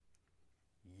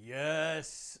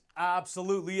Yes,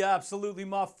 absolutely, absolutely,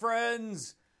 my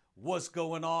friends. What's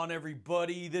going on,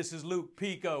 everybody? This is Luke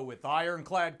Pico with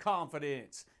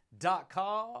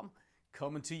IroncladConfidence.com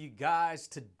coming to you guys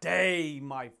today,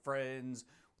 my friends,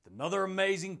 with another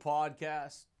amazing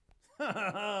podcast.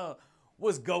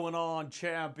 What's going on,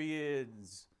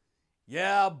 champions?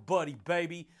 Yeah, buddy,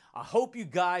 baby. I hope you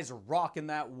guys are rocking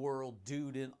that world,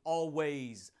 dude, and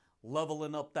always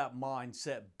leveling up that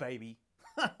mindset, baby.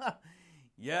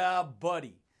 Yeah,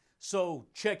 buddy. So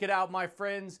check it out, my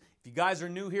friends. If you guys are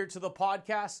new here to the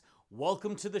podcast,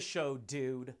 welcome to the show,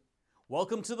 dude.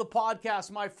 Welcome to the podcast,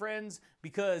 my friends,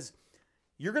 because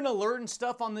you're going to learn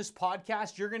stuff on this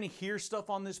podcast. You're going to hear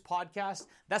stuff on this podcast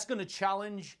that's going to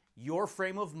challenge your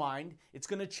frame of mind. It's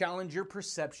going to challenge your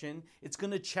perception. It's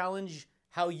going to challenge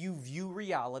how you view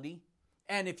reality.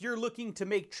 And if you're looking to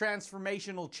make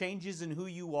transformational changes in who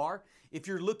you are, if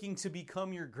you're looking to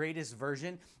become your greatest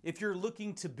version, if you're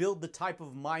looking to build the type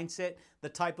of mindset, the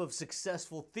type of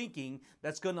successful thinking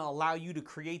that's going to allow you to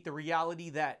create the reality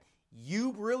that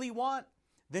you really want,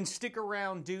 then stick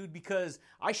around, dude, because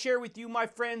I share with you, my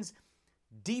friends,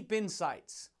 deep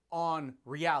insights on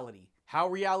reality, how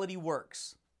reality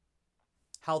works,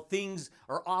 how things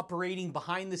are operating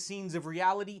behind the scenes of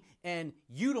reality, and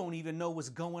you don't even know what's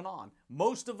going on.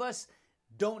 Most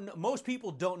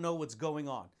people don't know what's going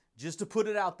on. Just to put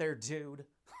it out there, dude.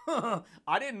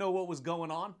 I didn't know what was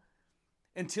going on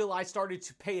until I started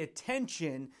to pay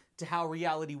attention to how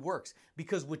reality works.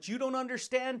 Because what you don't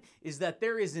understand is that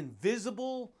there is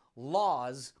invisible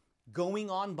laws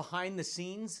going on behind the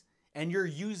scenes, and you're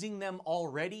using them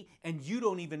already, and you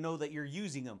don't even know that you're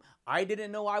using them. I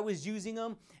didn't know I was using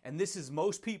them, and this is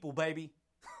most people, baby.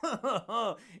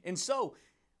 And so,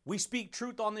 we speak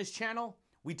truth on this channel.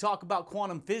 We talk about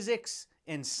quantum physics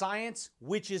and science,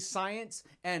 which is science,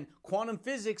 and quantum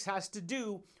physics has to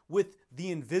do with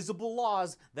the invisible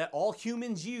laws that all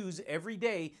humans use every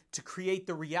day to create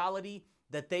the reality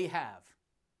that they have.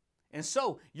 And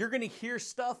so, you're going to hear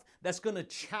stuff that's going to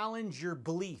challenge your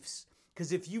beliefs.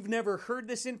 Because if you've never heard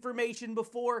this information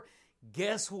before,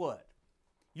 guess what?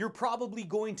 You're probably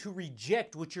going to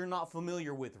reject what you're not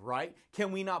familiar with, right?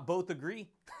 Can we not both agree?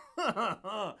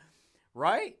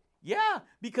 Right? Yeah,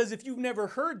 because if you've never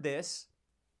heard this,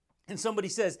 and somebody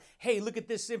says, hey, look at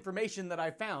this information that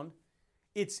I found,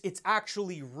 it's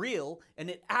actually real, and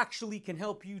it actually can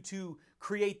help you to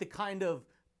create the kind of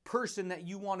person that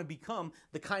you want to become,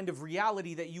 the kind of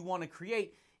reality that you want to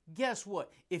create. Guess what?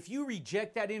 If you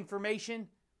reject that information,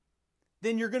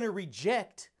 then you're going to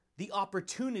reject the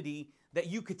opportunity that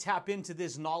you could tap into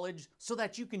this knowledge so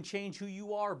that you can change who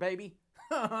you are, baby.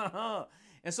 And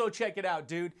so check it out,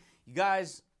 dude. You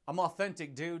guys, I'm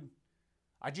authentic, dude.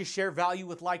 I just share value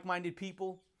with like-minded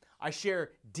people. I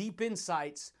share deep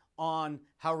insights on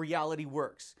how reality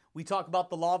works. We talk about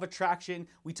the law of attraction.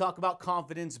 We talk about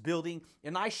confidence building.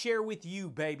 And I share with you,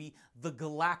 baby, the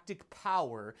galactic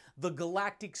power, the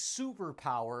galactic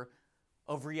superpower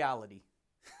of reality.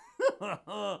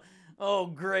 Oh,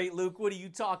 great, Luke. What are you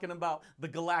talking about? The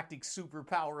galactic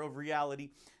superpower of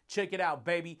reality. Check it out,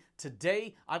 baby.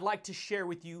 Today, I'd like to share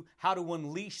with you how to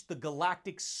unleash the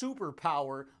galactic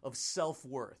superpower of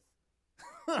self-worth.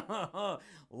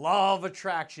 Law of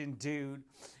attraction, dude.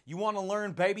 You want to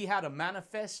learn, baby, how to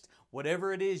manifest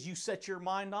whatever it is you set your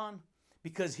mind on?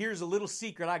 Because here's a little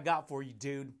secret I got for you,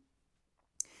 dude.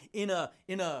 In a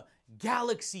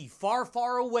galaxy far,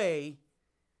 far away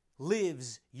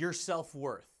lives your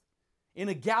self-worth. In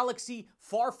a galaxy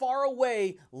far, far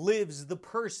away lives the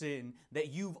person that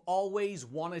you've always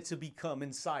wanted to become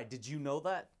inside. Did you know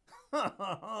that?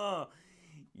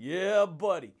 Yeah,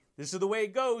 buddy. This is the way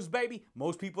it goes, baby.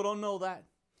 Most people don't know that.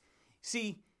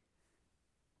 See,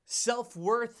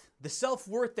 self-worth, the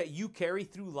self-worth that you carry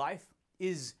through life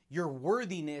is your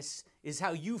worthiness, is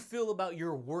how you feel about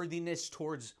your worthiness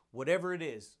towards whatever it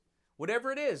is.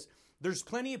 Whatever it is. There's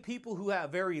plenty of people who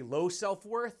have very low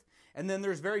self-worth, and then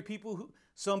there's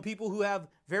some people who have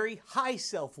very high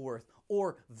self-worth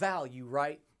or value,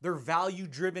 right? They're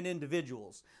value-driven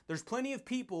individuals. There's plenty of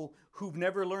people who've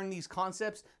never learned these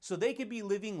concepts, so they could be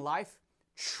living life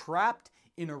trapped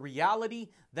in a reality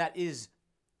that is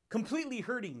completely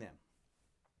hurting them.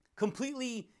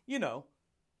 Completely,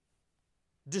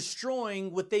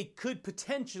 destroying what they could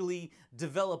potentially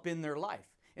develop in their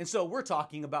life. And so we're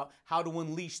talking about how to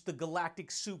unleash the galactic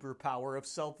superpower of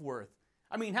self-worth.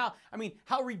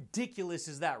 How ridiculous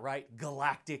is that, right?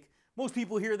 Galactic. Most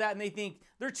people hear that and they think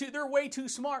they're way too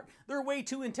smart. They're way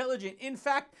too intelligent. In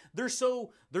fact, they're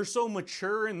so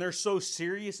mature and they're so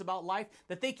serious about life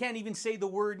that they can't even say the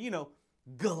word,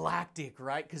 galactic,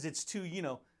 right? Because it's too,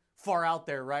 far out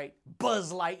there, right?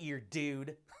 Buzz Lightyear,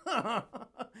 dude.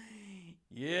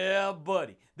 Yeah,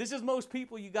 buddy. This is most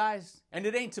people, you guys. And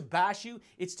it ain't to bash you.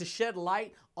 It's to shed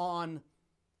light on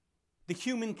the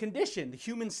human condition, the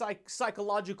human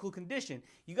psychological condition.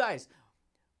 You guys,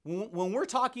 when we're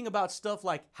talking about stuff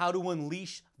like how to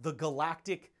unleash the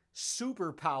galactic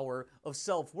superpower of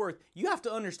self-worth, you have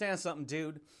to understand something,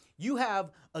 dude. You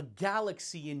have a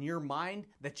galaxy in your mind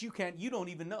that you don't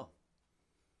even know.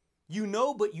 You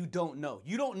know, but you don't know.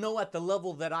 You don't know at the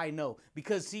level that I know.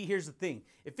 Because see, here's the thing.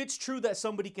 If it's true that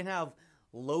somebody can have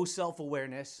low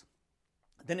self-awareness,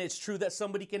 then it's true that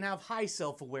somebody can have high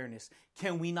self-awareness.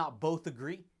 Can we not both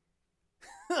agree?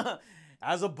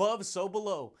 As above, so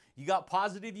below. You got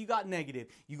positive, you got negative.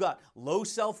 You got low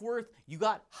self-worth, you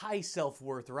got high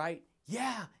self-worth, right?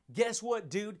 Yeah, guess what,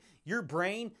 dude? Your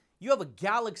brain, you have a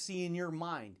galaxy in your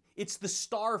mind. It's the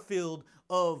star field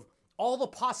of all the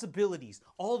possibilities,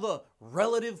 all the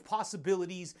relative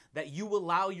possibilities that you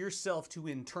allow yourself to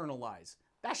internalize.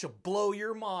 That should blow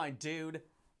your mind, dude.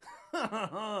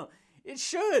 It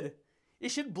should. It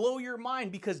should blow your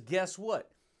mind because guess what?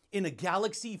 In a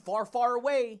galaxy far, far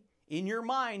away, in your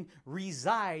mind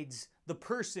resides the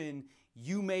person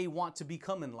you may want to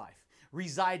become in life.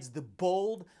 Resides the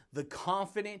bold, the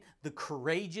confident, the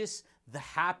courageous, the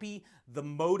happy, the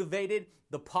motivated,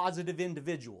 the positive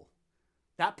individual.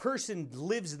 That person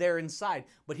lives there inside.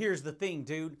 But here's the thing,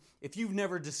 dude. If you've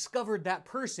never discovered that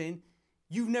person,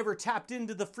 you've never tapped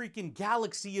into the freaking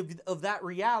galaxy of that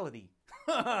reality.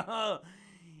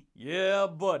 Yeah,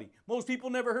 buddy. Most people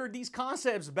never heard these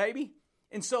concepts, baby.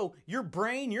 And so your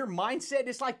brain, your mindset,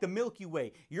 it's like the Milky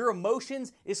Way. Your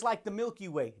emotions, it's like the Milky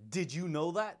Way. Did you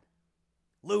know that?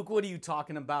 Luke, what are you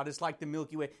talking about? It's like the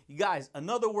Milky Way. You guys, in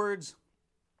other words,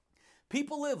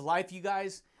 people live life, you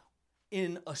guys,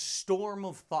 in a storm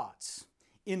of thoughts,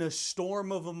 in a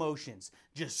storm of emotions,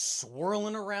 just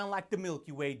swirling around like the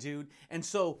Milky Way, dude. And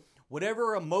so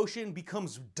whatever emotion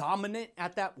becomes dominant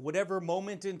at that whatever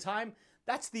moment in time,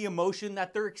 that's the emotion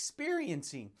that they're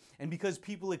experiencing. And because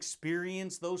people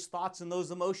experience those thoughts and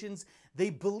those emotions, they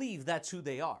believe that's who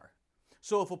they are.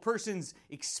 So if a person's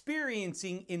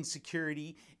experiencing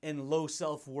insecurity and low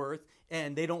self-worth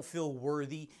and they don't feel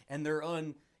worthy and they're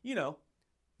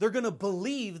they're going to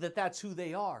believe that that's who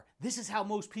they are. This is how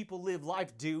most people live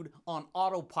life, dude, on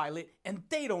autopilot, and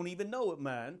they don't even know it,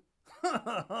 man.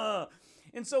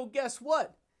 And so guess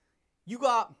what? You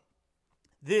got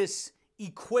this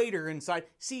equator inside.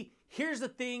 See, here's the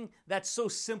thing that's so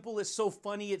simple, it's so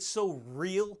funny, it's so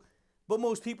real, but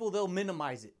most people, they'll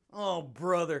minimize it. Oh,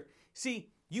 brother. See,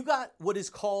 you got what is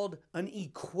called an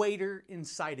equator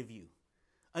inside of you.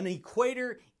 An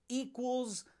equator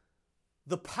equals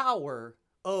the power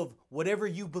of whatever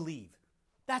you believe.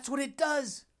 That's what it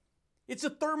does. It's a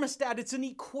thermostat. It's an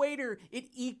equator. It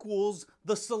equals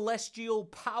the celestial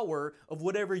power of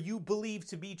whatever you believe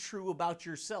to be true about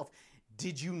yourself.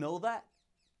 Did you know that?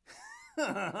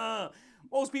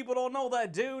 Most people don't know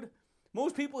that, dude.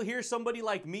 Most people hear somebody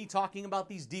like me talking about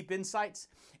these deep insights,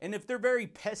 and if they're very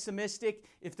pessimistic,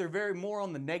 if they're very more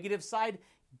on the negative side,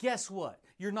 guess what?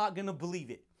 You're not going to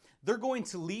believe it. They're going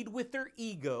to lead with their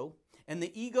ego, and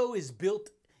the ego is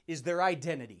their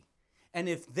identity. And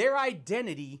if their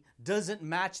identity doesn't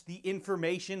match the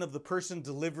information of the person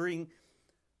delivering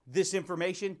this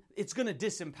information, it's going to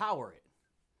disempower it.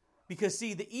 Because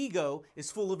see, the ego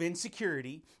is full of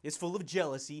insecurity, it's full of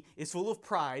jealousy, it's full of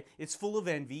pride, it's full of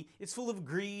envy, it's full of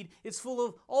greed, it's full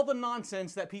of all the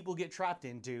nonsense that people get trapped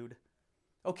in, dude.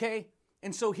 Okay?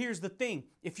 And so here's the thing.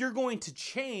 If you're going to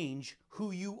change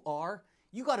who you are,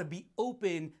 you got to be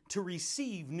open to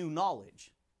receive new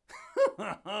knowledge.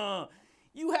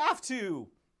 You have to.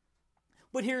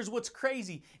 But here's what's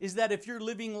crazy, is that if you're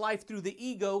living life through the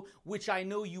ego, which I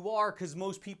know you are because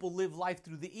most people live life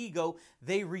through the ego,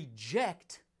 they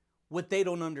reject what they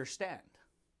don't understand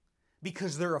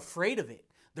because they're afraid of it.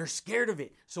 They're scared of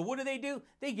it. So what do?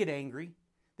 They get angry.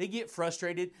 They get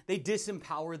frustrated. They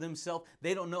disempower themselves.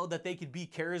 They don't know that they could be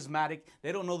charismatic.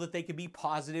 They don't know that they could be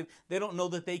positive. They don't know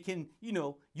that they can,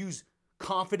 use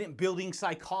confident building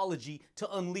psychology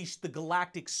to unleash the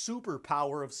galactic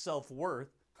superpower of self-worth.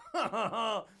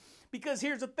 Because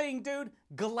here's the thing, dude.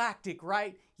 Galactic,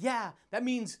 right? Yeah, that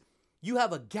means you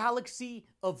have a galaxy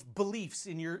of beliefs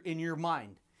in your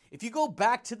mind. If you go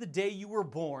back to the day you were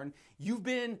born, you've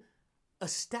been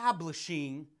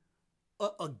establishing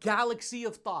a galaxy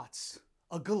of thoughts,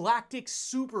 a galactic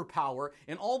superpower,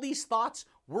 and all these thoughts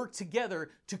work together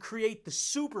to create the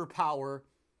superpower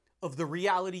of the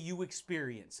reality you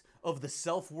experience, of the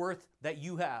self-worth that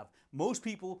you have. Most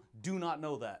people do not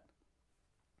know that.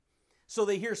 So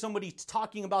they hear somebody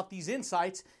talking about these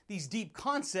insights, these deep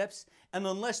concepts, and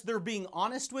unless they're being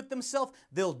honest with themselves,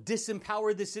 they'll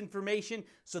disempower this information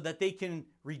so that they can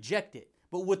reject it.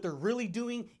 But what they're really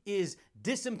doing is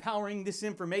disempowering this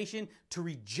information to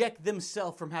reject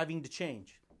themselves from having to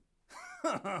change.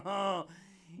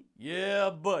 Yeah,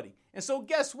 buddy. And so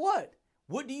guess what?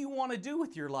 What do you want to do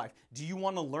with your life? Do you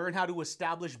want to learn how to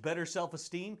establish better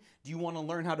self-esteem? Do you want to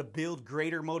learn how to build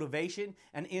greater motivation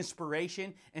and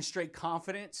inspiration and straight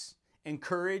confidence and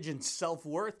courage and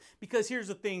self-worth? Because here's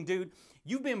the thing, dude.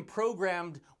 You've been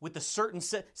programmed with a certain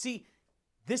set. See,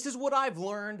 this is what I've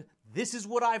learned. This is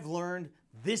what I've learned.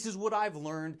 This is what I've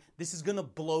learned. This is going to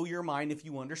blow your mind if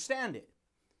you understand it.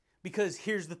 Because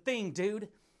here's the thing, dude.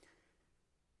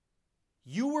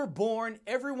 You were born,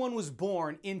 everyone was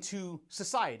born into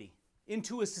society,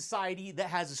 into a society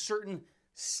that has a certain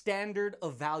standard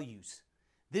of values.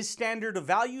 This standard of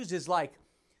values is like,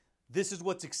 this is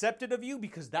what's accepted of you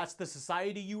because that's the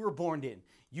society you were born in.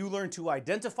 You learn to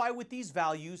identify with these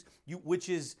values, you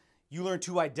learn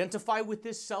to identify with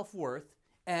this self-worth.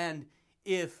 And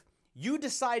if you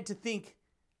decide to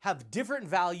have different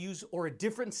values or a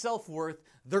different self-worth,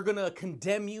 they're going to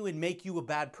condemn you and make you a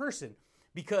bad person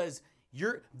because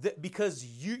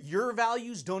your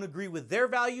values don't agree with their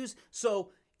values. So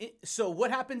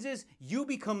what happens is you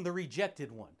become the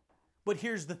rejected one. But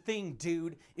here's the thing,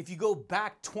 dude. If you go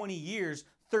back 20 years,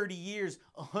 30 years,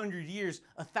 100 years,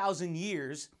 1,000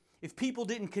 years, if people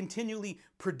didn't continually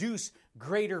produce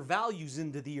greater values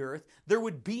into the earth, there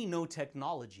would be no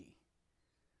technology.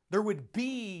 There would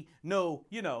be no,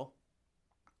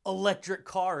 electric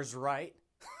cars, right?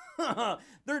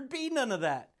 There'd be none of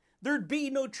that. There'd be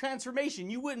no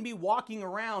transformation. You wouldn't be walking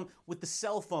around with the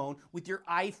cell phone, with your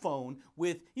iPhone,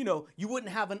 you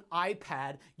wouldn't have an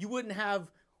iPad. You wouldn't have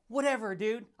whatever,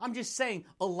 dude. I'm just saying,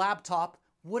 a laptop,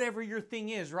 whatever your thing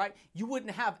is, right? You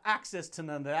wouldn't have access to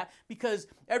none of that because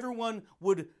everyone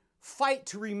would fight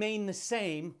to remain the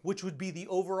same, which would be the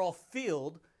overall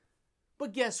field.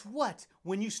 But guess what?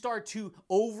 When you start to,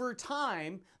 over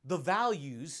time, the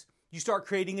values, you start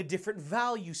creating a different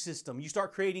value system. You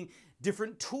start creating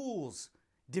different tools,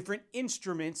 different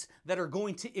instruments that are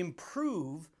going to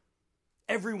improve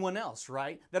everyone else,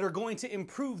 right? That are going to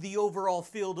improve the overall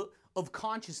field of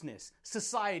consciousness,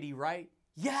 society, right?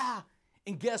 Yeah.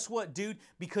 And guess what, dude?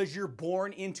 Because you're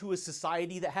born into a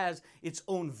society that has its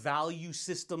own value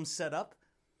system set up,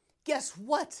 guess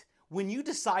what? When you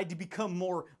decide to become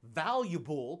more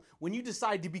valuable, when you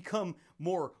decide to become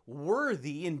more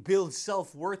worthy and build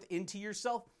self-worth into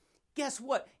yourself, guess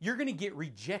what? You're going to get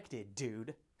rejected,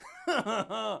 dude.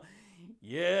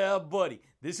 Yeah, buddy.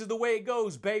 This is the way it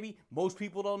goes, baby. Most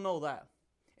people don't know that.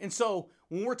 And so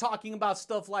when we're talking about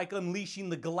stuff like unleashing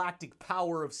the galactic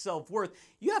power of self-worth,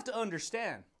 you have to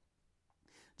understand,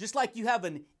 just like you have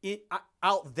an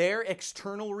out there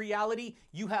external reality,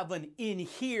 you have an in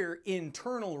here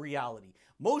internal reality.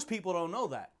 Most people don't know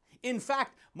that. In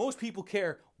fact, most people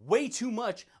care way too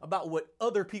much about what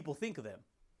other people think of them.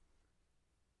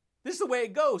 This is the way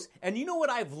it goes. And you know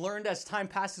what I've learned as time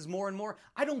passes more and more?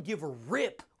 I don't give a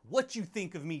rip what you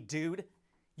think of me, dude.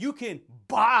 You can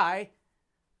buy,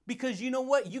 because you know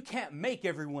what? You can't make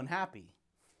everyone happy.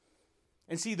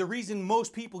 And see, the reason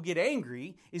most people get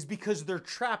angry is because they're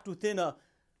trapped within a,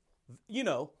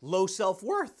 low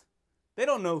self-worth. They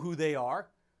don't know who they are.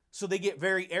 So they get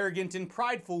very arrogant and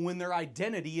prideful when their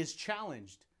identity is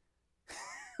challenged.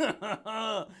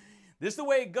 This is the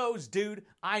way it goes, dude.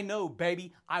 I know,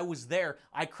 baby. I was there.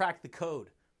 I cracked the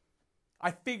code. I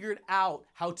figured out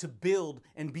how to build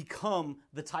and become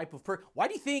the type of person. Why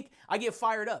do you think I get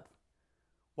fired up?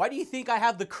 Why do you think I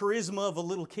have the charisma of a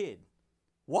little kid?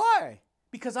 Why?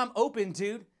 Because I'm open,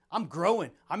 dude. I'm growing.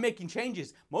 I'm making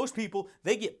changes. Most people,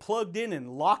 they get plugged in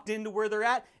and locked into where they're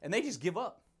at, and they just give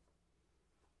up.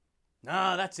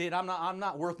 Nah, that's it. I'm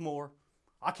not worth more.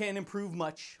 I can't improve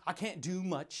much. I can't do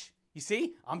much. You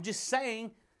see? I'm just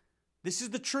saying, this is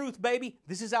the truth, baby.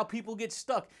 This is how people get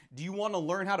stuck. Do you want to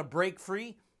learn how to break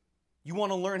free? You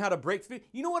want to learn how to break free?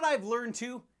 You know what I've learned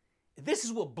too? This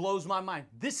is what blows my mind.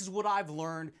 This is what I've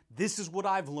learned. This is what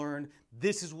I've learned.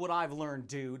 This is what I've learned,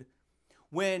 dude.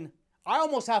 When I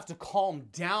almost have to calm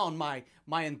down my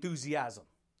enthusiasm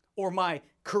or my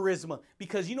charisma,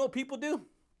 because you know what people do?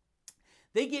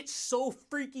 They get so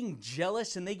freaking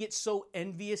jealous and they get so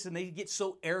envious and they get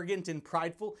so arrogant and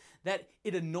prideful that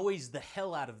it annoys the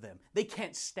hell out of them. They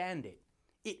can't stand it.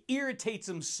 It irritates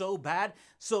them so bad,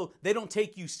 so they don't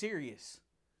take you serious.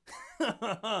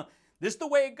 This is the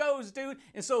way it goes, dude.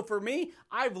 And so for me,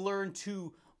 I've learned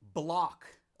to block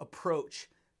approach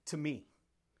to me.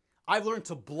 I've learned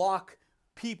to block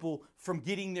people from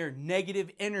getting their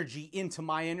negative energy into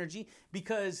my energy,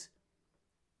 because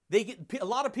a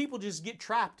lot of people just get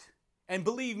trapped. And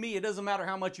believe me, it doesn't matter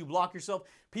how much you block yourself.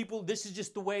 People, this is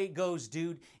just the way it goes,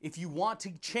 dude. If you want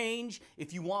to change,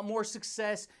 if you want more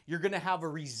success, you're going to have a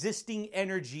resisting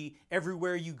energy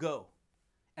everywhere you go.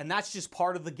 And that's just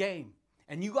part of the game.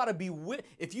 And you got to be,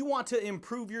 if you want to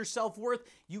improve your self-worth,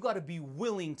 you got to be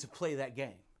willing to play that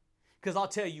game. Because I'll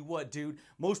tell you what, dude,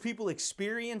 most people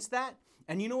experience that,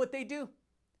 and you know what they do?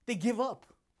 They give up.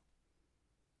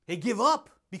 They give up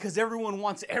because everyone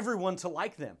wants everyone to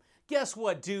like them. Guess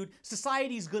what, dude?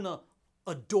 Society's gonna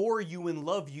adore you and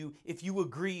love you if you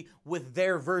agree with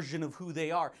their version of who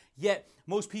they are. Yet,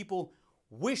 most people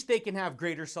wish they can have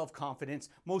greater self-confidence.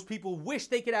 Most people wish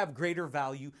they could have greater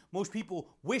value. Most people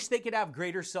wish they could have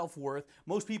greater self-worth.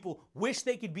 Most people wish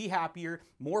they could be happier,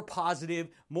 more positive,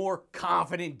 more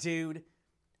confident, dude,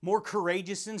 more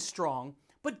courageous and strong.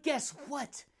 But guess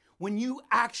what? When you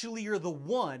actually are the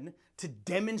one to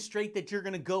demonstrate that you're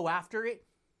gonna go after it,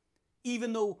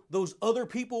 even though those other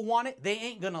people want it, they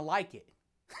ain't gonna like it.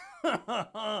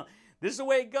 This is the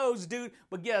way it goes, dude.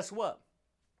 But guess what?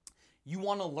 You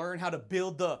wanna learn how to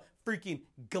build the freaking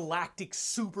galactic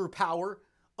superpower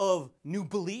of new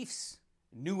beliefs,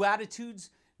 new attitudes,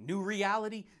 new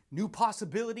reality, new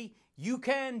possibility? You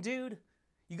can, dude.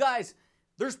 You guys,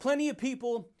 there's plenty of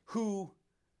people who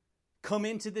come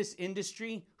into this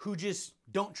industry who just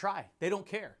don't try. They don't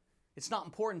care. It's not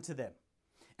important to them.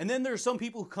 And then there are some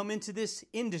people who come into this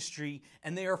industry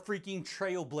and they are freaking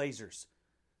trailblazers.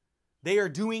 They are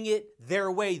doing it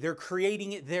their way. They're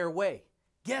creating it their way.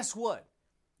 Guess what?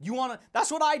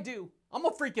 That's what I do. I'm a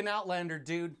freaking outlander,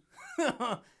 dude.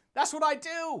 That's what I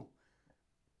do.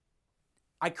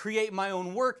 I create my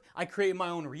own work. I create my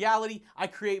own reality. I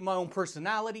create my own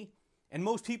personality. And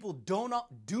most people do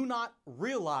not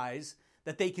realize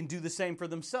that they can do the same for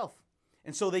themselves.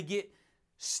 And so they get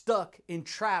stuck and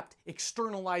trapped,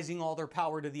 externalizing all their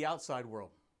power to the outside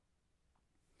world.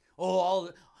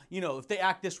 If they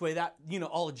act this way,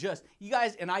 I'll adjust. You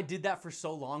guys, and I did that for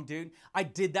so long, dude. I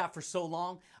did that for so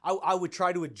long. I would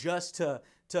try to adjust to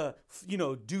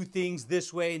do things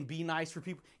this way and be nice for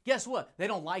people. Guess what? They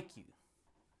don't like you.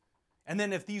 And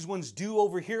then if these ones do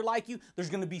over here like you,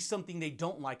 there's going to be something they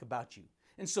don't like about you.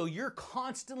 And so you're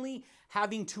constantly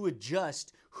having to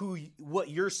adjust what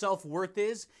your self-worth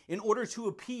is in order to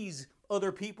appease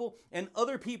other people, and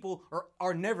other people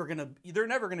are never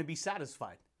going to be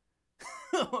satisfied.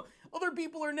 Other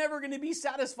people are never going to be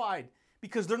satisfied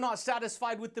because they're not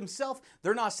satisfied with themselves.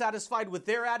 They're not satisfied with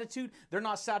their attitude. They're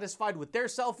not satisfied with their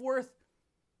self-worth.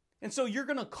 And so you're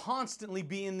going to constantly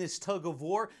be in this tug of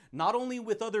war, not only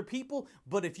with other people,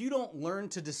 but if you don't learn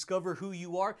to discover who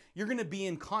you are, you're going to be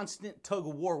in constant tug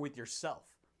of war with yourself.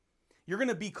 You're going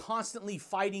to be constantly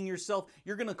fighting yourself.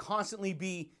 You're going to constantly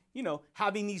be,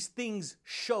 having these things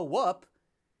show up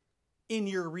in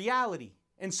your reality.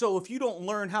 And so if you don't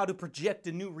learn how to project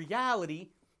a new reality,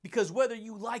 because whether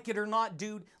you like it or not,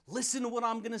 dude, listen to what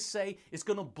I'm going to say. It's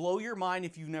going to blow your mind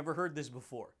if you've never heard this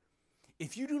before.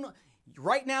 If you do not...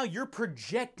 Right now, you're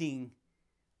projecting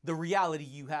the reality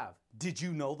you have. Did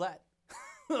you know that?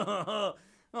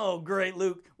 Oh, great,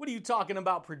 Luke. What are you talking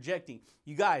about projecting?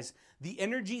 You guys, the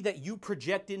energy that you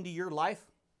project into your life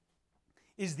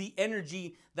is the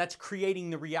energy that's creating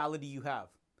the reality you have.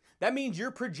 That means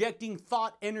you're projecting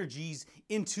thought energies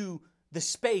into the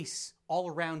space all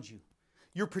around you.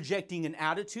 You're projecting an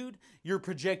attitude, you're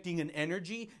projecting an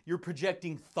energy, you're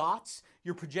projecting thoughts,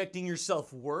 you're projecting your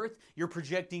self-worth, you're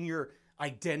projecting your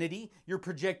identity, you're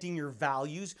projecting your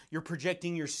values, you're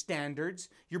projecting your standards,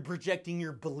 you're projecting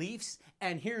your beliefs,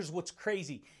 and here's what's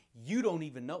crazy. You don't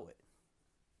even know it.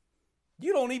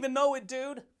 You don't even know it,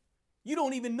 dude. You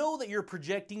don't even know that you're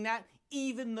projecting that,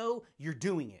 even though you're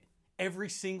doing it every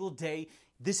single day.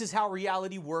 This is how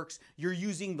reality works. You're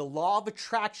using the law of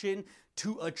attraction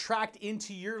to attract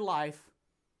into your life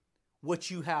what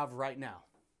you have right now.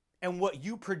 And what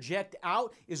you project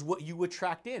out is what you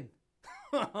attract in.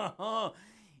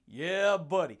 Yeah,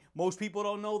 buddy. Most people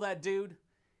don't know that, dude.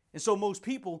 And so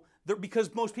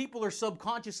because most people are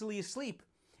subconsciously asleep.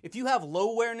 If you have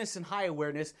low awareness and high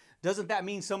awareness, doesn't that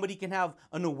mean somebody can have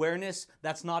an awareness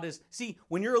that's not as... See,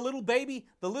 when you're a little baby,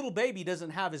 the little baby doesn't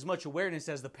have as much awareness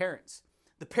as the parents.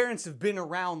 The parents have been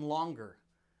around longer.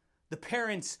 The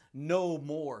parents know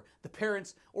more. The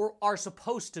parents are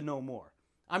supposed to know more.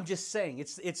 I'm just saying,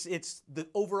 it's the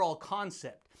overall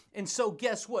concept. And so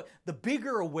guess what? The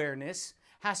bigger awareness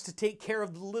has to take care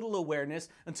of the little awareness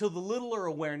until the littler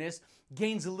awareness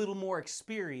gains a little more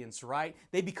experience, right?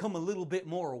 They become a little bit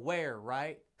more aware,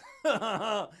 right?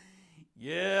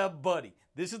 Yeah, buddy.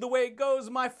 This is the way it goes,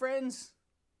 my friends.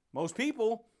 Most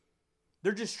people,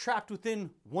 they're just trapped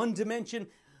within one dimension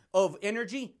of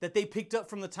energy that they picked up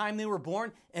from the time they were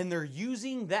born, and they're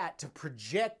using that to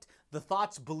project the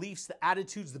thoughts, beliefs, the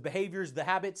attitudes, the behaviors, the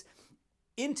habits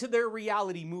into their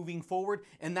reality moving forward,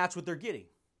 and that's what they're getting.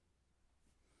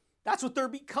 That's what they're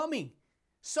becoming.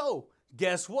 So,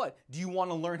 guess what? Do you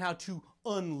want to learn how to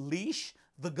unleash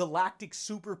the galactic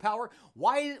superpower?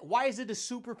 Why is it a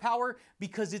superpower?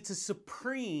 Because it's a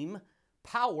supreme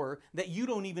power that you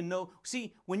don't even know.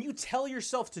 See, when you tell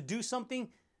yourself to do something,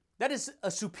 that is a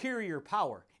superior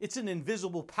power. It's an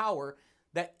invisible power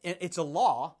that it's a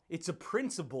law, it's a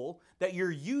principle that you're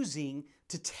using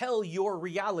to tell your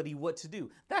reality what to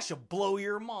do. That should blow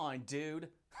your mind, dude.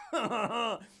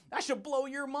 That should blow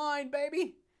your mind,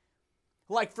 baby.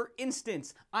 Like, for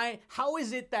instance, how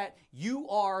is it that you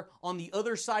are on the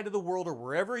other side of the world or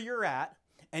wherever you're at,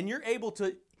 and you're able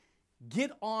to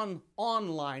get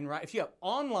online, right? If you have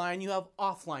online, you have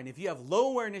offline. If you have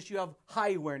low awareness, you have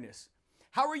high awareness.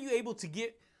 How are you able to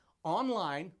get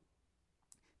online,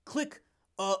 click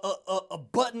a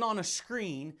button on a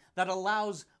screen that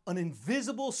allows an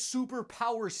invisible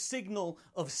superpower signal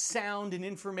of sound and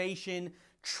information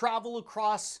travel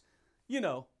across,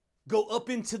 go up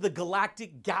into the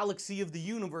galactic galaxy of the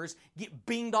universe, get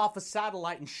beamed off a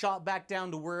satellite and shot back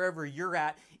down to wherever you're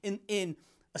at in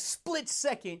a split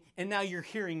second, and now you're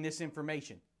hearing this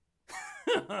information?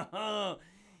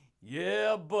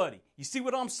 Yeah, buddy. You see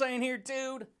what I'm saying here,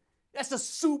 dude? That's a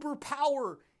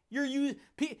superpower. You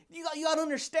got to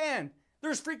understand,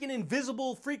 there's freaking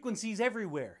invisible frequencies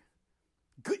everywhere.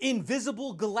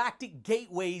 Invisible galactic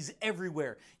gateways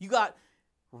everywhere. You got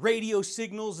radio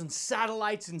signals and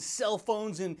satellites and cell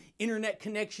phones and internet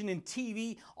connection and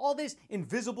TV, all this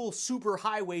invisible super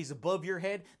highways above your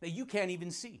head that you can't even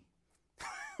see.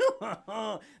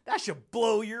 That should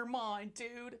blow your mind,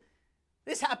 dude.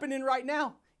 This happening right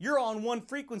now. You're on one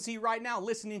frequency right now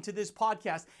listening to this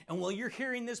podcast. And while you're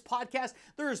hearing this podcast,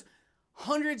 there's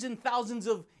hundreds and thousands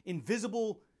of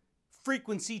invisible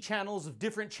frequency channels of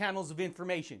different channels of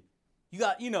information. You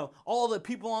got, all the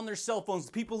people on their cell phones,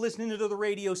 people listening to the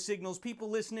radio signals, people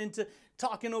listening to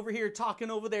talking over here, talking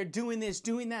over there, doing this,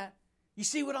 doing that. You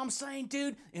see what I'm saying,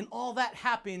 dude? And all that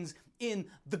happens in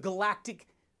the galactic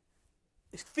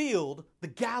field, the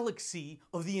galaxy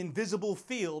of the invisible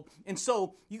field. And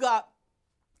so you got,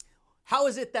 how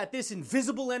is it that this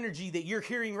invisible energy that you're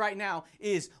hearing right now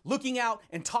is looking out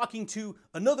and talking to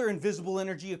another invisible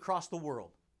energy across the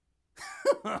world?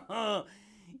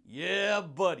 Yeah,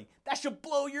 buddy. That should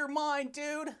blow your mind,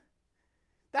 dude.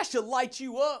 That should light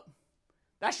you up.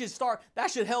 That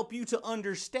should help you to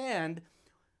understand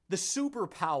the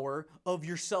superpower of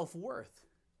your self-worth.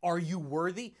 Are you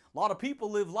worthy? A lot of people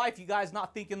live life, you guys,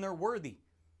 not thinking they're worthy.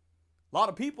 A lot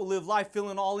of people live life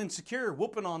feeling all insecure,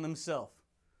 whooping on themselves.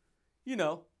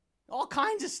 All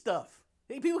kinds of stuff.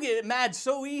 People get mad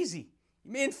so easy.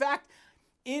 In fact,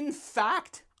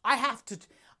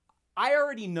 I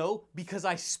already know because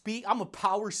I speak. I'm a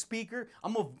power speaker.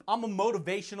 I'm a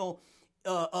motivational,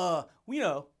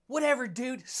 whatever,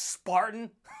 dude.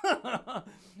 Spartan,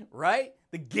 right?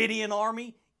 The Gideon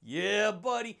army. Yeah,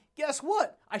 buddy. Guess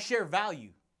what? I share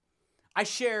value. I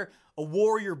share a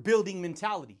warrior building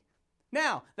mentality.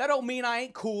 Now, that don't mean I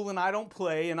ain't cool and I don't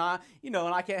play and I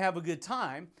can't have a good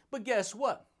time. But guess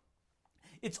what?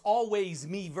 It's always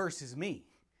me versus me.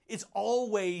 It's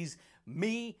always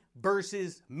me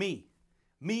versus me.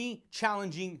 Me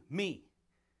challenging me.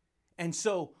 And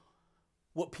so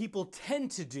what people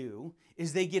tend to do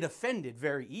is they get offended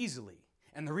very easily.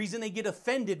 And the reason they get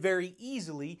offended very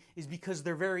easily is because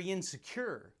they're very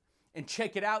insecure. And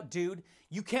check it out, dude.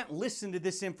 You can't listen to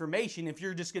this information if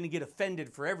you're just going to get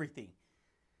offended for everything.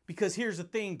 Because here's the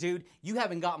thing, dude. You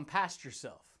haven't gotten past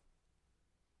yourself.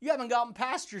 You haven't gotten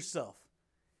past yourself.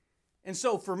 And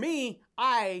so for me,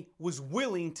 I was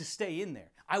willing to stay in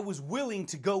there. I was willing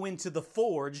to go into the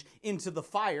forge, into the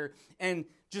fire, and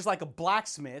just like a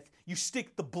blacksmith, you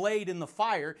stick the blade in the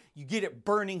fire, you get it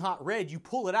burning hot red, you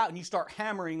pull it out and you start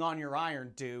hammering on your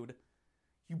iron, dude.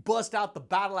 You bust out the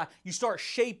battle axe, you start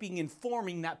shaping and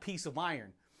forming that piece of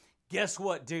iron. Guess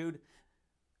what, dude?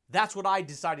 That's what I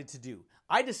decided to do.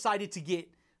 I decided to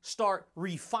start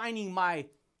refining my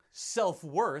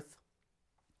self-worth,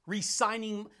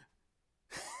 refining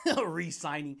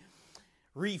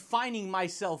my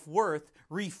self-worth,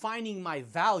 refining my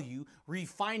value,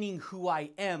 refining who I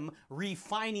am,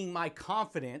 refining my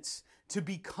confidence to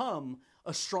become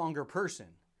a stronger person,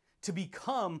 to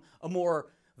become a more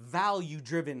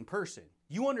value-driven person.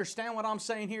 You understand what I'm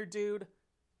saying here, dude?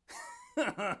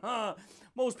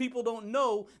 Most people don't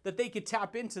know that they could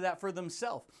tap into that for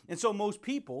themselves. And so most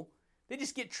people, they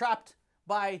just get trapped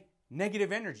by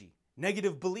negative energy,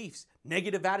 negative beliefs,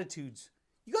 negative attitudes.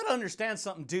 You got to understand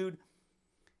something, dude.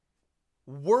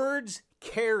 Words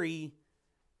carry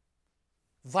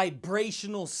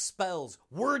vibrational spells.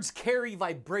 Words carry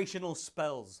vibrational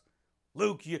spells.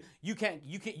 Luke, you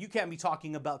can't be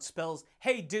talking about spells.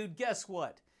 Hey, dude, guess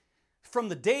what? From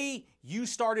the day you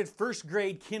started first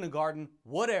grade, kindergarten,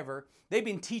 whatever, they've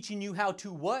been teaching you how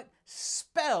to what?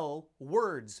 Spell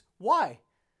words. Why?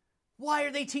 Why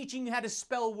are they teaching you how to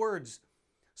spell words?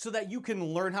 So that you can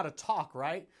learn how to talk,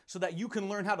 right? So that you can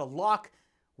learn how to lock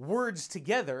words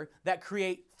together that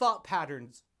create thought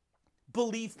patterns,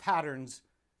 belief patterns.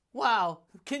 Wow,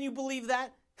 can you believe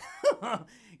that?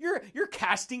 You're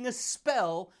casting a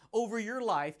spell over your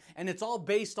life, and it's all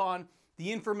based on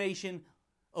the information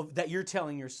that you're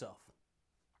telling yourself.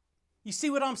 You see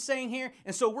what I'm saying here?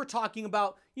 And so we're talking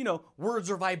about,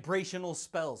 words are vibrational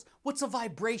spells. What's a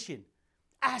vibration?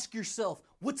 Ask yourself,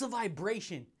 what's a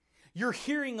vibration? You're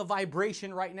hearing a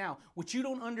vibration right now. What you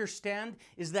don't understand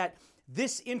is that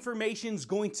this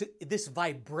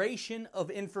vibration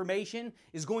of information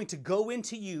is going to go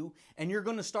into you, and you're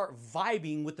going to start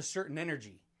vibing with a certain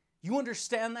energy. You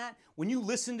understand that? When you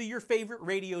listen to your favorite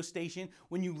radio station,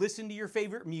 when you listen to your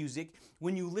favorite music,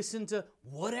 when you listen to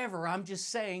whatever, I'm just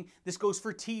saying, this goes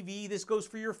for TV, this goes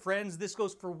for your friends, this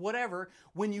goes for whatever.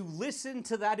 When you listen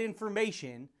to that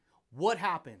information, what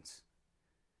happens?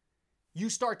 You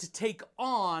start to take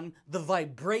on the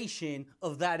vibration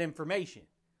of that information,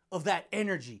 of that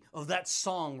energy, of that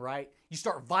song, right? You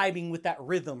start vibing with that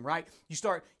rhythm, right? You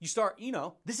start,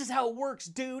 this is how it works,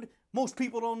 dude. Most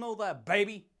people don't know that,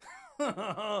 baby.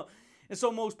 And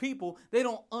so most people, they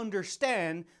don't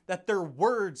understand that their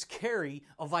words carry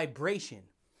a vibration.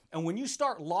 And when you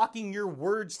start locking your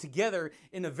words together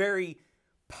in a very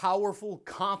powerful,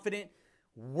 confident,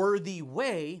 worthy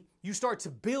way, you start to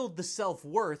build the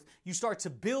self-worth, you start to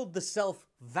build the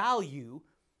self-value,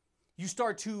 you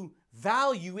start to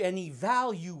value and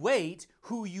evaluate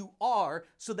who you are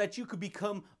so that you could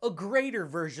become a greater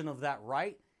version of that,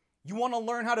 right? You want to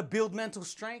learn how to build mental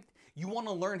strength? You want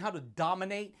to learn how to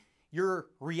dominate your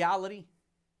reality?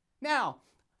 Now,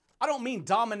 I don't mean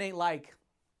dominate like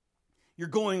you're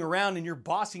going around and you're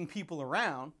bossing people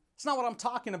around. It's not what I'm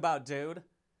talking about, dude.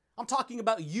 I'm talking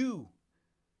about you.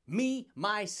 Me,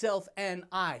 myself, and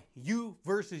I. You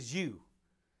versus you.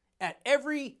 At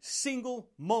every single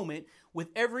moment, with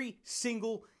every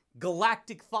single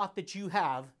galactic thought that you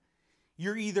have,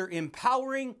 you're either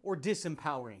empowering or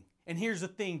disempowering. And here's the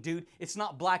thing, dude. It's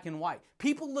not black and white.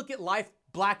 People look at life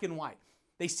black and white.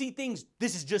 They see things,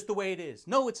 this is just the way it is.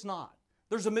 No, it's not.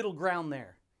 There's a middle ground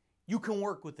there. You can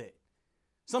work with it.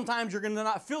 Sometimes you're going to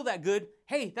not feel that good.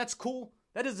 Hey, that's cool.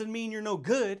 That doesn't mean you're no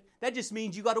good. That just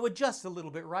means you got to adjust a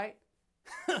little bit, right?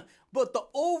 But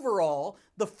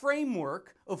the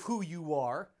framework of who you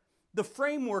are, the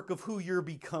framework of who you're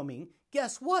becoming,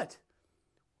 guess what?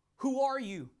 Who are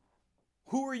you?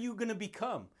 Who are you going to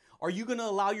become? Are you going to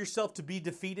allow yourself to be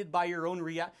defeated by your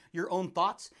own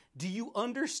thoughts? Do you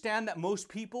understand that most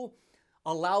people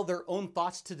allow their own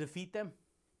thoughts to defeat them?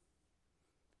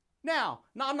 Now,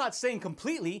 I'm not saying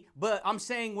completely, but I'm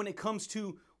saying when it comes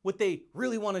to what they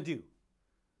really want to do.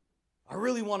 I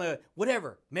really want to,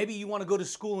 whatever. Maybe you want to go to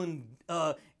school and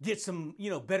get some,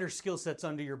 better skill sets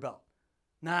under your belt.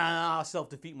 Nah, I'll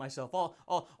self-defeat myself.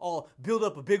 I'll build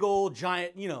up a big old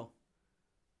giant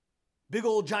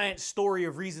story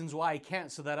of reasons why I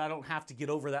can't so that I don't have to get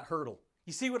over that hurdle.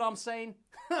 You see what I'm saying?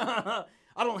 I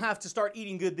don't have to start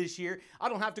eating good this year. I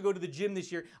don't have to go to the gym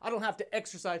this year. I don't have to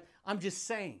exercise. I'm just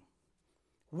saying.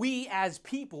 We as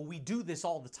people, we do this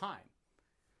all the time.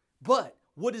 But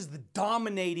what is the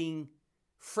dominating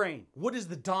frame? What is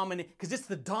the because it's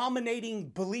the dominating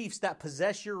beliefs that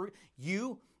possess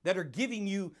you that are giving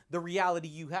you the reality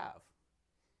you have.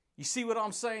 You see what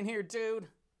I'm saying here, dude?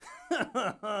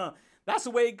 That's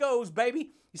the way it goes,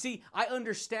 baby. You see, I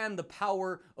understand the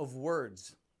power of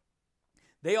words.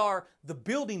 They are the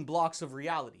building blocks of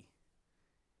reality.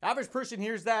 Average person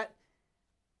hears that,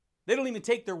 they don't even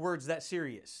take their words that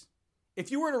serious.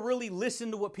 If you were to really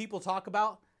listen to what people talk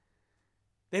about,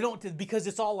 they don't, because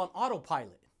it's all on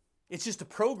autopilot. It's just a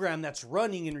program that's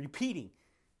running and repeating.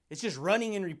 It's just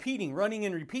running and repeating, running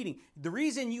and repeating. The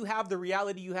reason you have the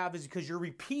reality you have is because you're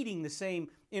repeating the same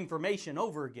information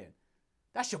over again.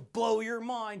 That should blow your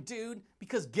mind, dude,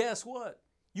 because guess what?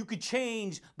 You could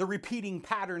change the repeating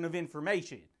pattern of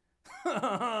information.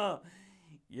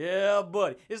 Yeah,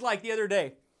 buddy. It's like the other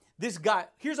day. This guy,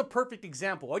 here's a perfect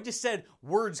example. I just said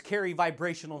words carry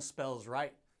vibrational spells,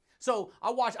 right? So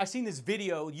I seen this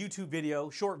video, YouTube video,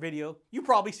 short video. You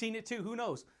probably seen it too, who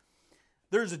knows?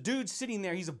 there's a dude sitting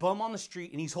there. He's a bum on the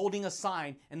street, and he's holding a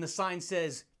sign, and the sign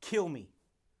says, kill me.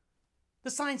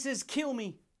 The sign says, kill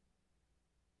me.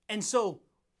 And so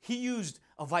he used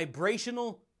a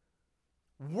vibrational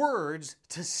words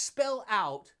to spell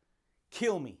out,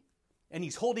 kill me. And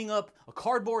he's holding up a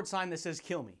cardboard sign that says,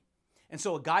 kill me. And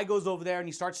so a guy goes over there, and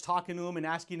he starts talking to him and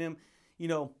asking him,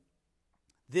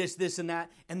 this, and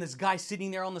that. And this guy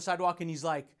sitting there on the sidewalk, and he's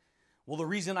like, well, the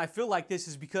reason I feel like this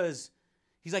is because,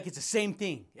 he's like, it's the same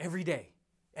thing every day.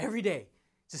 Every day.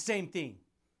 It's the same thing.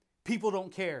 People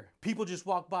don't care. People just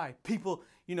walk by. People,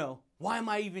 why am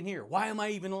I even here? Why am I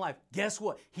even alive? Guess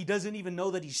what? He doesn't even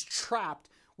know that he's trapped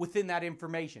within that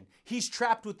information. He's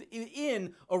trapped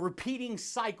within a repeating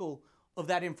cycle of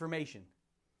that information.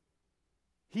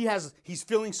 He's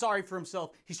feeling sorry for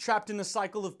himself. He's trapped in a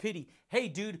cycle of pity. Hey,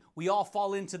 dude, we all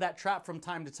fall into that trap from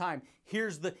time to time.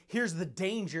 Here's the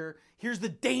danger. Here's the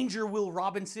danger, Will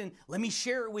Robinson. Let me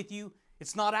share it with you.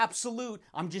 It's not absolute.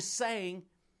 I'm just saying.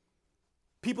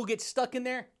 People get stuck in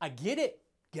there. I get it.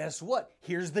 Guess what?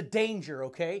 Here's the danger,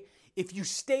 okay? If you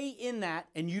stay in that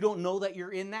and you don't know that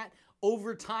you're in that,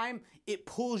 over time, it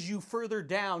pulls you further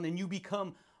down and you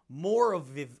become more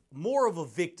of a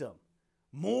victim,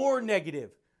 more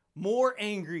negative, more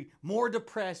angry, more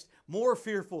depressed, more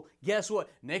fearful. Guess what?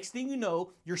 Next thing you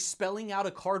know, you're spelling out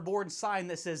a cardboard sign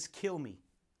that says, kill me.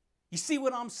 You see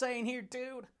what I'm saying here,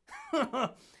 dude?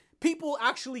 People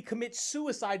actually commit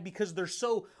suicide because they're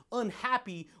so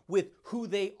unhappy with who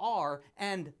they are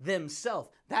and themselves.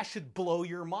 That should blow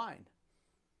your mind.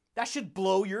 That should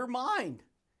blow your mind.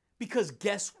 Because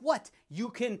guess what? You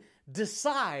can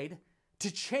decide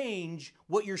to change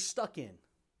what you're stuck in.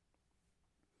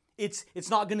 It's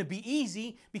not going to be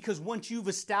easy, because once you've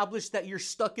established that you're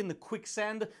stuck in the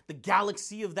quicksand, the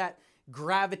galaxy of that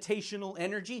gravitational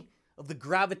energy, of the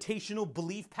gravitational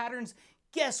belief patterns,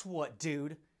 guess what,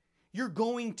 dude? You're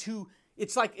going to,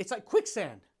 it's like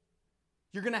quicksand.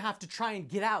 You're going to have to try and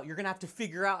get out. You're going to have to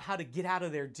figure out how to get out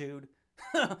of there, dude.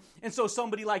 And so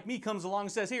somebody like me comes along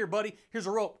and says, here, buddy, here's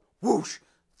a rope. Whoosh,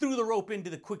 threw the rope into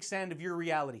the quicksand of your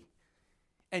reality.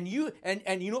 And you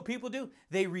know what people do?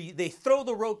 They throw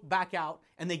the rope back out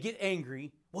and they get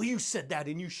angry. Well, you said that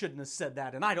and you shouldn't have said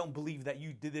that. And I don't believe that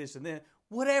you did this and then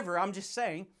whatever. I'm just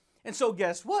saying. And so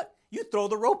guess what? You throw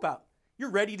the rope out. You're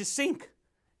ready to sink.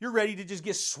 You're ready to just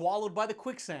get swallowed by the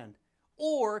quicksand.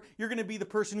 Or you're going to be the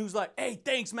person who's like, hey,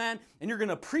 thanks, man. And you're going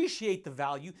to appreciate the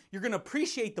value. You're going to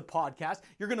appreciate the podcast.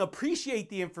 You're going to appreciate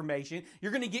the information.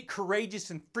 You're going to get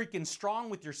courageous and freaking strong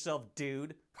with yourself,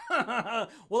 dude.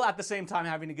 Well, at the same time,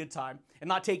 having a good time and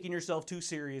not taking yourself too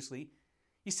seriously.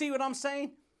 You see what I'm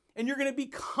saying? And you're going to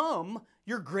become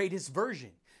your greatest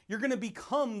version. You're going to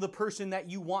become the person that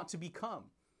you want to become.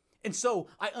 And so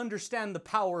I understand the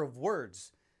power of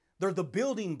words. They're the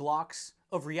building blocks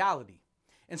of reality.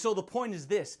 And so the point is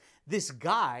this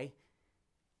guy,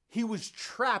 he was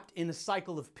trapped in a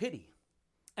cycle of pity.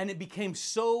 And it became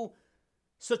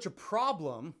such a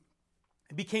problem.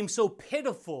 It became so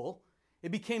pitiful.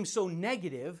 It became so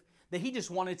negative that he just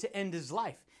wanted to end his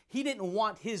life. He didn't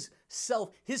want his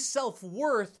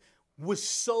self-worth was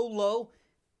so low,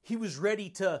 he was ready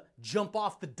to jump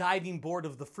off the diving board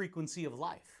of the frequency of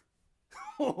life.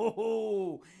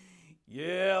 Oh,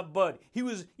 yeah, bud. He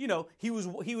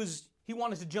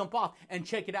wanted to jump off. And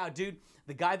check it out, dude.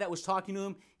 The guy that was talking to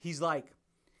him, he's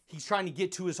trying to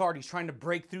get to his heart. He's trying to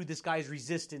break through this guy's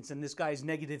resistance and this guy's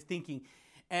negative thinking.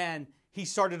 And he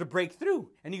started to break through.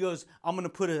 And he goes, I'm gonna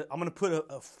put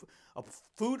a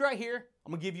food right here.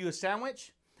 I'm gonna give you a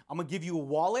sandwich. I'm gonna give you a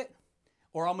wallet,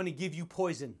 or I'm gonna give you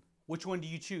poison. Which one do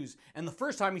you choose? And the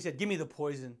first time he said, give me the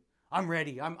poison. I'm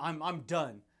ready. I'm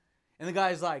done. And the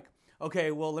guy's like,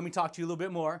 okay, well, let me talk to you a little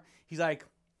bit more. He's like,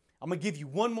 I'm going to give you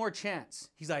one more chance.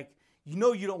 He's like, you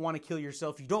don't want to kill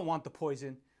yourself. You don't want the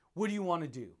poison. What do you want to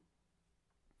do?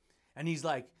 And he's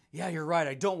like, yeah, you're right.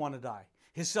 I don't want to die.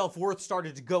 His self-worth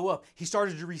started to go up. He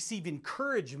started to receive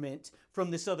encouragement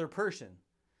from this other person.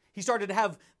 He started to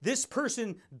have this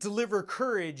person deliver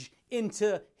courage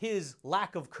into his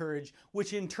lack of courage,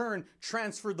 which in turn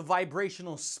transferred the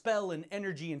vibrational spell and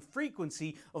energy and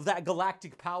frequency of that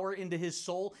galactic power into his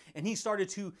soul. And he started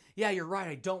to, yeah, you're right.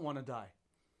 I don't want to die.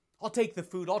 I'll take the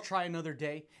food. I'll try another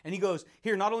day. And he goes,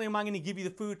 here, not only am I going to give you the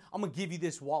food, I'm going to give you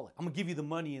this wallet. I'm going to give you the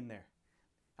money in there.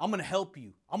 I'm going to help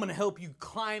you. I'm going to help you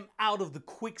climb out of the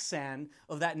quicksand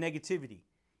of that negativity.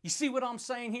 You see what I'm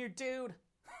saying here, dude?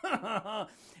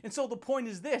 And so the point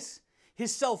is this.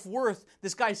 His self-worth,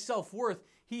 this guy's self-worth,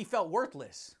 he felt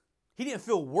worthless. He didn't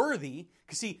feel worthy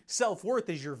because, see, self-worth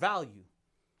is your value.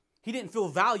 He didn't feel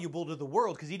valuable to the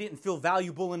world because he didn't feel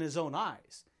valuable in his own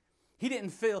eyes. He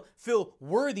didn't feel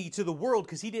worthy to the world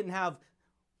because he didn't have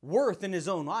worth in his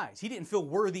own eyes. He didn't feel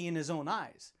worthy in his own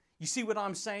eyes. You see what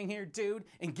I'm saying here, dude?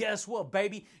 And guess what,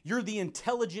 baby? You're the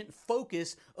intelligent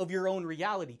focus of your own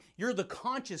reality. You're the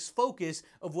conscious focus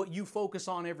of what you focus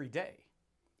on every day.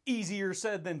 Easier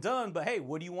said than done, but hey,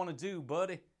 what do you want to do,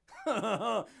 buddy?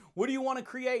 What do you want to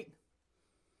create?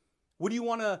 What do you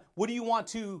want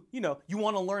to, you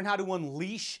want to learn how to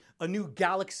unleash a new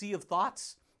galaxy of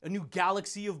thoughts, a new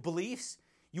galaxy of beliefs?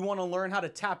 You want to learn how to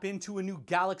tap into a new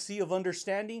galaxy of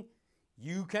understanding?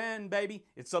 You can, baby.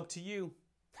 It's up to you.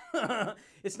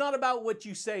 It's not about what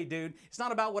you say, dude. It's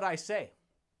not about what I say.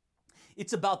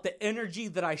 It's about the energy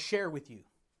that I share with you.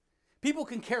 People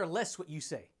can care less what you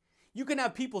say. You can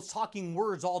have people talking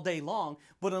words all day long,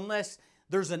 but unless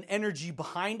there's an energy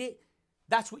behind it,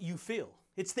 that's what you feel.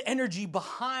 It's the energy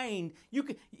behind.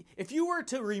 If you were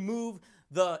to remove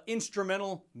the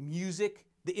instrumental music,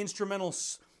 the instrumental,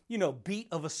 beat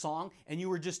of a song, and you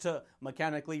were just to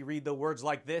mechanically read the words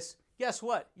like this, guess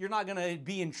what? You're not going to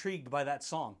be intrigued by that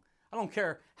song. I don't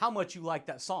care how much you like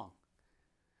that song.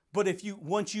 But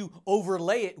once you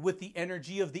overlay it with the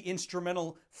energy of the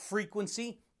instrumental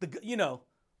frequency,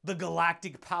 the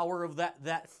galactic power of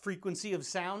that frequency of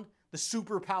sound, the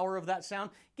superpower of that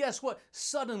sound, guess what?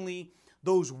 Suddenly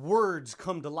those words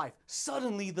come to life.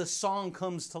 Suddenly the song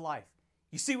comes to life.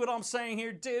 You see what I'm saying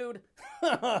here, dude?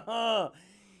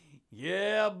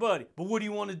 Yeah, buddy. But what do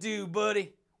you want to do,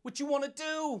 buddy? What you want to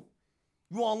do?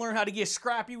 You want to learn how to get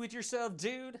scrappy with yourself,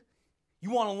 dude? You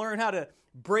want to learn how to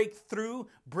break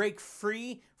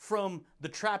free from the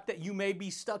trap that you may be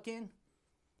stuck in?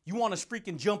 You want to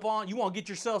freaking jump on? You want to get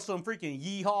yourself some freaking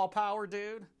yeehaw power,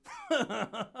 dude?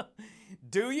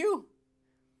 Do you?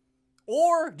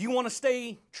 Or do you want to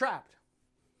stay trapped?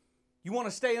 You want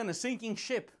to stay on a sinking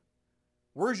ship?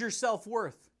 Where's your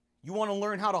self-worth? You want to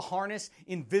learn how to harness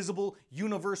invisible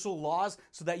universal laws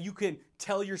so that you can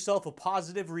tell yourself a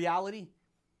positive reality?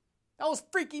 That was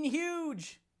freaking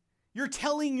huge. You're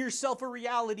telling yourself a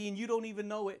reality and you don't even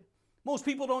know it. Most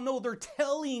people don't know they're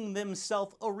telling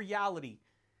themselves a reality.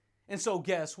 And so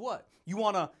guess what? You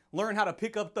want to learn how to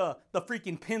pick up the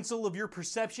freaking pencil of your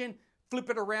perception, flip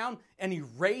it around, and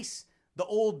erase the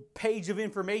old page of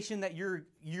information that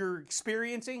you're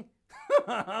experiencing?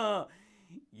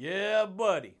 Yeah,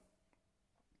 buddy.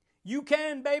 You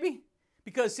can, baby.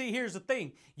 Because see, here's the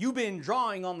thing. You've been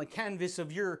drawing on the canvas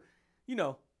of your,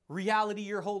 reality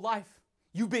your whole life.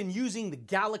 You've been using the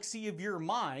galaxy of your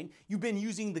mind. You've been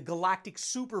using the galactic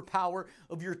superpower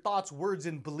of your thoughts, words,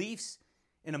 and beliefs,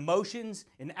 and emotions,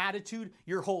 and attitude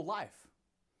your whole life.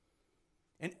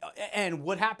 And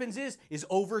what happens is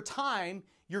over time,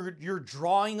 you're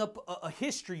drawing up a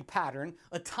history pattern,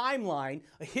 a timeline,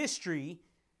 a history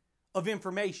of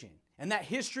information. And that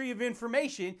history of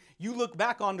information, you look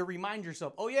back on to remind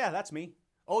yourself, oh yeah, that's me.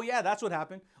 Oh yeah, that's what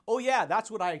happened. Oh yeah,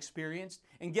 that's what I experienced.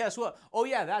 And guess what? Oh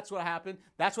yeah, that's what happened.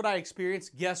 That's what I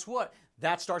experienced. Guess what?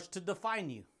 That starts to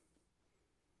define you.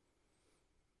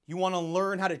 You want to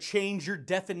learn how to change your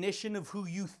definition of who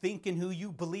you think and who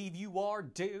you believe you are,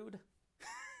 dude?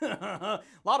 A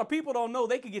lot of people don't know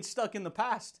they could get stuck in the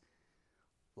past.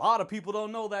 A lot of people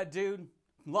don't know that, dude.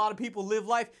 A lot of people live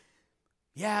life,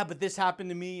 yeah, but this happened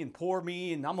to me and poor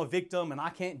me and I'm a victim and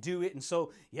I can't do it. And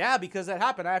so, yeah, because that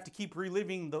happened, I have to keep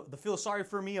reliving the feel sorry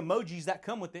for me emojis that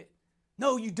come with it.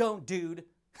 No, you don't, dude.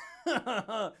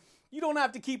 You don't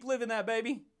have to keep living that,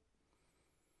 baby.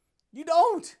 You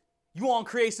don't. You want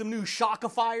to create some new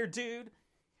Shopify, dude?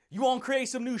 You want to create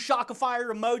some new Shopify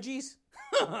emojis?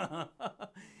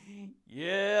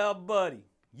 Yeah, buddy.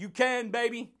 You can,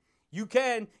 baby. You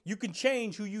can. You can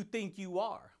change who you think you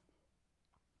are.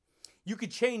 You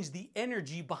could change the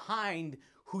energy behind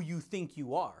who you think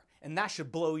you are. And that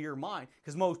should blow your mind.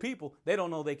 Because most people, they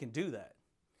don't know they can do that.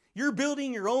 You're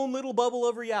building your own little bubble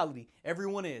of reality.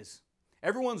 Everyone is.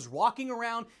 Everyone's walking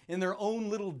around in their own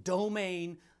little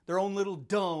domain, their own little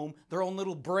dome, their own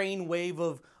little brain wave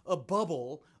of a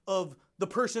bubble of the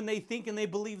person they think and they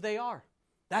believe they are.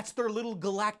 That's their little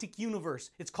galactic universe.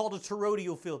 It's called a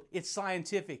toroidal field. It's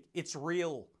scientific. It's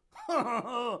real.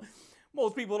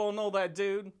 Most people don't know that,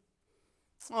 dude.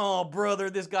 Oh, brother,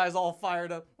 this guy's all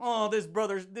fired up. Oh,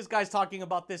 this guy's talking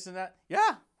about this and that.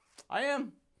 Yeah, I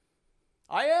am.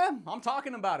 I'm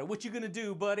talking about it. What you gonna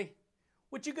do, buddy?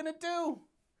 What you gonna do?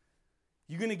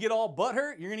 You gonna get all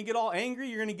butthurt? You're gonna get all angry?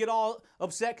 You're gonna get all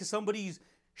upset because somebody's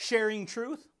sharing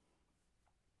truth?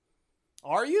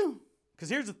 Are you? Because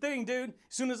here's the thing, dude.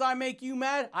 As soon as I make you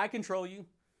mad, I control you.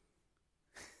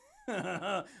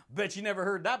 Bet you never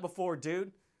heard that before,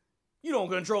 dude. You don't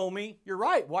control me. You're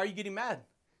right. Why are you getting mad?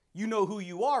 You know who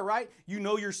you are, right? You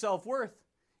know your self-worth.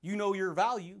 You know your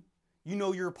value. You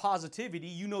know your positivity.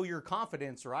 You know your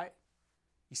confidence, right?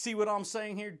 You see what I'm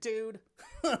saying here, dude?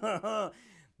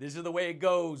 This is the way it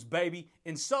goes, baby.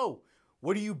 And so,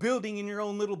 what are you building in your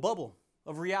own little bubble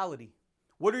of reality?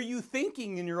 What are you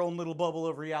thinking in your own little bubble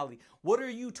of reality? What are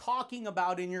you talking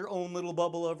about in your own little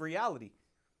bubble of reality?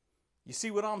 You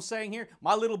see what I'm saying here?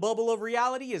 My little bubble of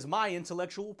reality is my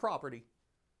intellectual property.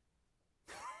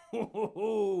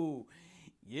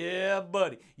 Yeah,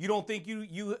 buddy. You don't think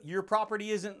your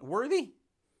property isn't worthy?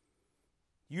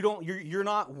 You're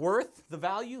not worth the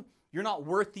value? You're not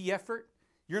worth the effort?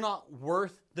 You're not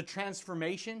worth the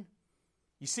transformation?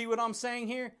 You see what I'm saying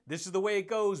here? This is the way it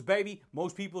goes, baby.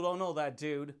 Most people don't know that,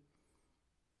 dude.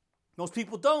 Most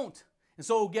people don't. And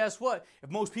so guess what? If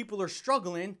most people are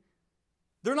struggling,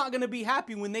 they're not going to be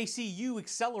happy when they see you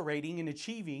accelerating and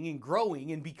achieving and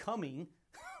growing and becoming.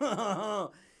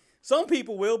 Some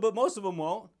people will, but most of them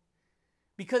won't.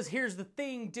 Because here's the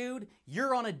thing, dude.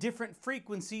 You're on a different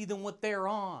frequency than what they're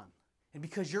on. And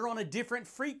because you're on a different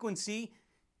frequency,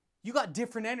 you got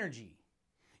different energy.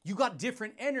 You got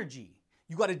different energy.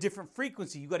 You got a different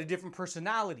frequency. You got a different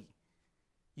personality.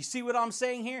 You see what I'm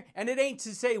saying here? And it ain't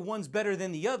to say one's better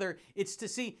than the other. It's to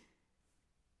see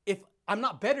if I'm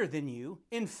not better than you.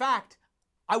 In fact,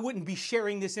 I wouldn't be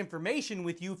sharing this information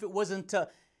with you if it wasn't to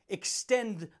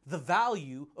extend the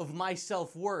value of my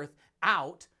self-worth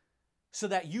out so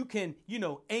that you can,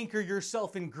 anchor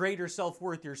yourself in greater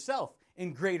self-worth yourself,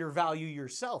 in greater value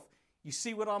yourself. You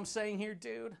see what I'm saying here,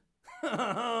 dude?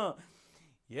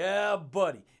 Yeah,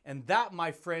 buddy. And that,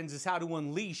 my friends, is how to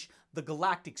unleash the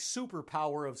galactic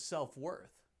superpower of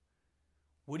self-worth.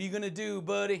 What are you going to do,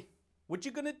 buddy? What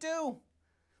you going to do?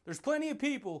 There's plenty of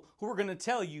people who are going to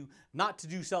tell you not to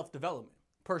do self-development,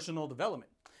 personal development.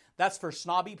 That's for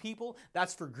snobby people.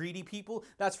 That's for greedy people.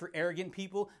 That's for arrogant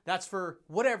people. That's for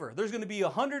whatever. There's going to be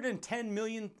 110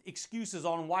 million excuses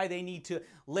on why they need to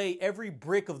lay every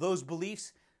brick of those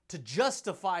beliefs to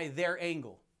justify their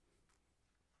angle.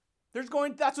 That's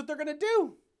what they're going to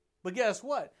do. But guess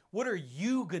what? What are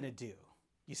you going to do?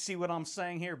 You see what I'm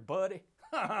saying here, buddy?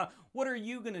 What are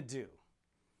you going to do?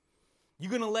 You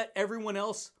going to let everyone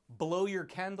else blow your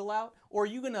candle out? Or are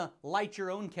you going to light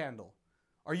your own candle?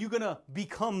 Are you going to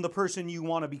become the person you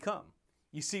want to become?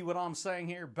 You see what I'm saying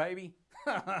here, baby?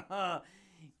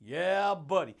 Yeah,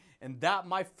 buddy. And that,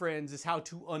 my friends, is how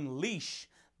to unleash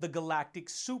the galactic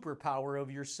superpower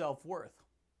of your self-worth.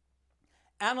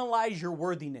 Analyze your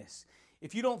worthiness.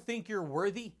 If you don't think you're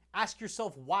worthy, ask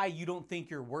yourself why you don't think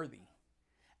you're worthy.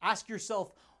 Ask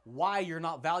yourself why you're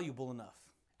not valuable enough.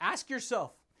 Ask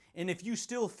yourself. And if you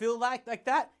still feel like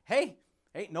that, hey,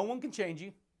 no one can change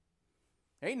you.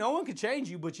 Hey, no one can change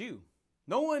you but you.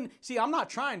 I'm not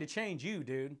trying to change you,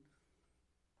 dude.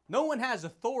 No one has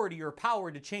authority or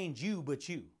power to change you but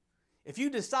you. If you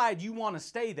decide you want to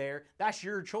stay there, that's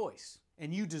your choice.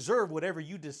 And you deserve whatever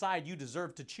you decide you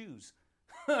deserve to choose.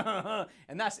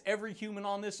 And that's every human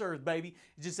on this earth, baby.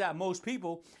 It's just that most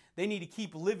people, they need to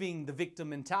keep living the victim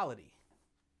mentality.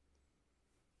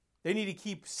 They need to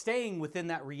keep staying within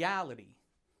that reality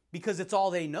because it's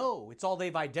all they know. It's all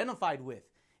they've identified with.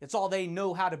 It's all they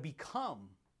know how to become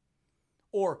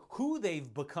or who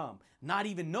they've become, not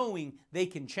even knowing they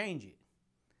can change it.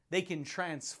 They can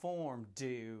transform,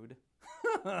 dude.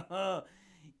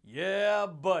 Yeah,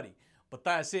 buddy. But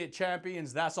that's it,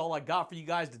 champions. That's all I got for you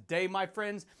guys today, my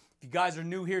friends. If you guys are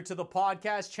new here to the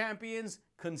podcast, champions,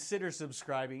 consider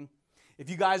subscribing. If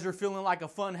you guys are feeling like a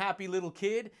fun, happy little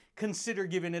kid, consider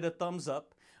giving it a thumbs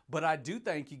up. But I do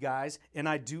thank you guys, and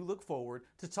I do look forward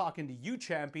to talking to you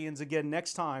champions again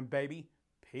next time, baby.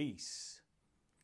 Peace.